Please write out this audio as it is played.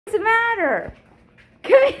What's the matter?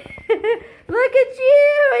 Come here. Look at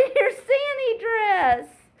you in your Santa dress.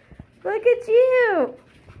 Look at you.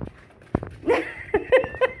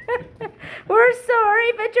 We're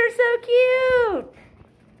sorry, but you're so cute.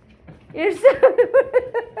 You're so...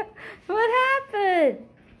 What happened?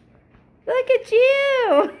 Look at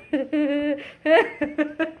you.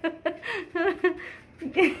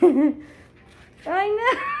 I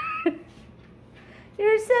know.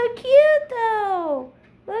 You're so cute, though.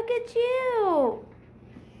 Look at you.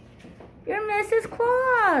 You're Mrs.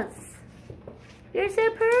 Claus. You're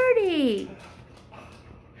so pretty.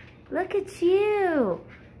 Look at you.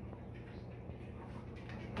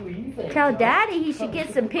 Tell Daddy he should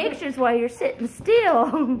get some pictures while you're sitting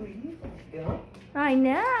still. I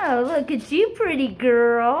know. Look at you, pretty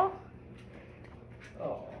girl.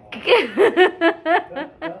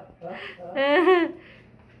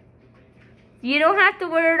 You don't have to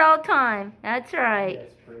wear it all the time. That's right.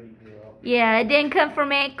 Yes, pretty girl. Yeah, it didn't come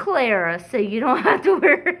from Aunt Clara, so you don't have to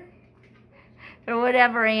wear it. Or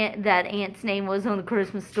whatever that aunt's name was on the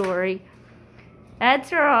Christmas story.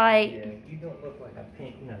 That's right. Yeah, you don't look like a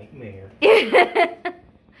pink nightmare.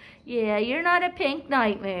 Yeah, you're not a pink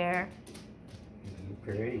nightmare. You're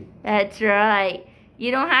pretty. That's right.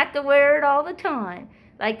 You don't have to wear it all the time.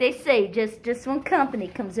 Like they say, just when company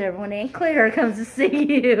comes over, when Aunt Clara comes to see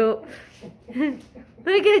you.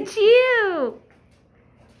 Look at you.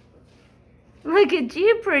 Look at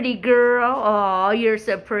you, pretty girl. Oh, you're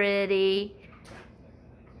so pretty.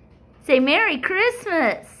 Say Merry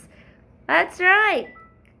Christmas. That's right.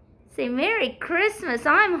 Say Merry Christmas.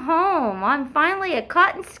 I'm home. I'm finally at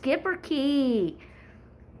Cotton Schipperke.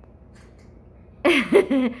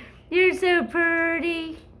 You're so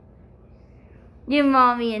pretty. You're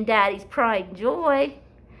Mommy and Daddy's pride and joy.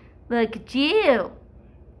 Look at you.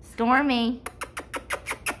 Stormy.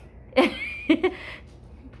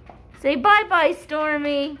 Say bye-bye,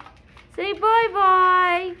 Stormy. Say bye-bye.